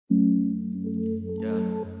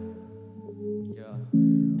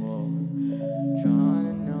Trying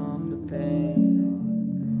to numb the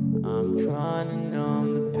pain. I'm trying to numb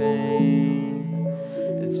the pain.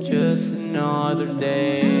 It's just another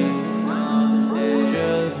day.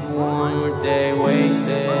 Just one more day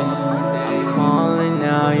wasted. I'm calling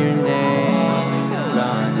out your name,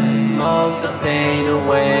 trying to smoke the pain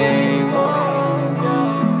away.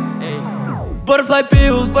 Butterfly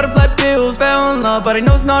pills, fell in love, but I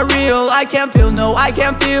know it's not real. I can't feel, no, I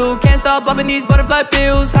can't feel. Can't stop popping these butterfly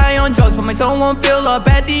pills. High on drugs, but my soul won't fill up.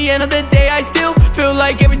 At the end of the day, I still feel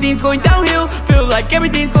like everything's going downhill. Feel like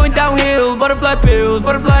everything's going downhill. Butterfly pills,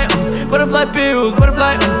 butterfly pills,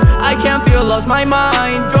 I can't feel, lost my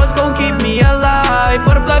mind. Drugs gon' keep me alive.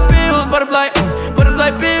 Butterfly pills, butterfly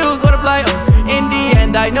pills, in the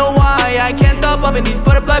end, I know why I can't stop popping these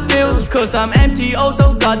butterfly pills. Cause I'm empty, oh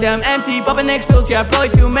so goddamn empty. Popping next pills, yeah, probably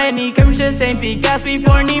too many. Chemistry same peak, gas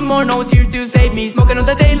before I need more. No one's here to save me. Smoking on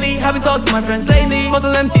the daily, haven't talked to my friends lately. Most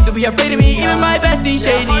of them seem to be afraid of me, even my bestie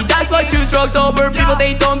shady. That's why choose drugs over people,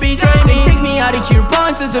 they don't betray me. Take me out of here,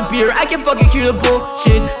 bonds disappear. I can fucking hear the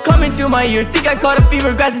bullshit coming to my ears. Think I caught a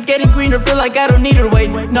fever, grass is getting greener. Feel like I don't need her,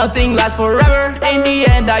 wait, nothing lasts forever. In the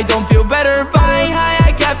end, I don't feel better. Flying high,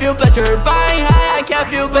 I can't feel pleasure. Flying high, I can't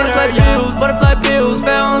feel better. Butterfly pills,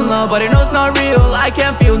 fell in love, but I know it's not real. I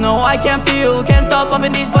can't feel, no, I can't feel. Can't stop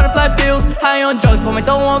popping these butterfly pills. High on drugs, but my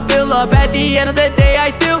soul won't fill up. At the end of the day, I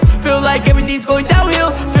still feel like everything's going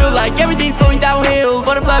downhill. Feel like everything's going downhill.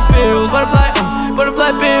 Butterfly pills, I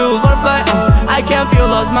can't feel,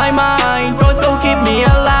 lost my mind. Drugs gon' keep me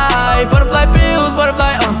alive. Butterfly pills,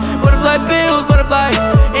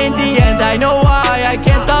 in the end, I know why I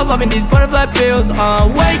can't stop popping these butterfly pills.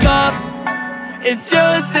 Wake up, it's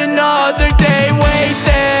just another day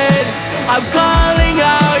wasted. I'm calling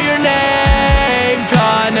out your name,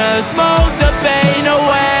 trying to smoke the pain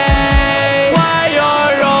away. Why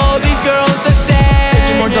are all these girls the same?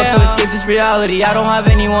 Taking more drugs to escape this reality. I don't have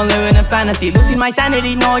anyone living in fantasy. Losing my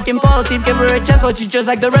sanity, no one can fall asleep. Give her a chance, but she's just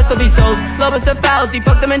like the rest of these souls. Love is a fallacy,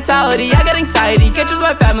 fuck the mentality. I got anxiety, can't trust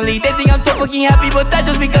my family. They think I'm so fucking happy, but that's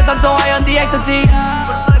just because I'm so high on the ecstasy.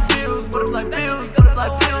 Butterfly pills,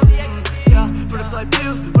 yeah. Butterfly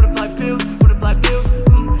pills,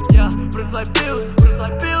 yeah. Butterfly pills,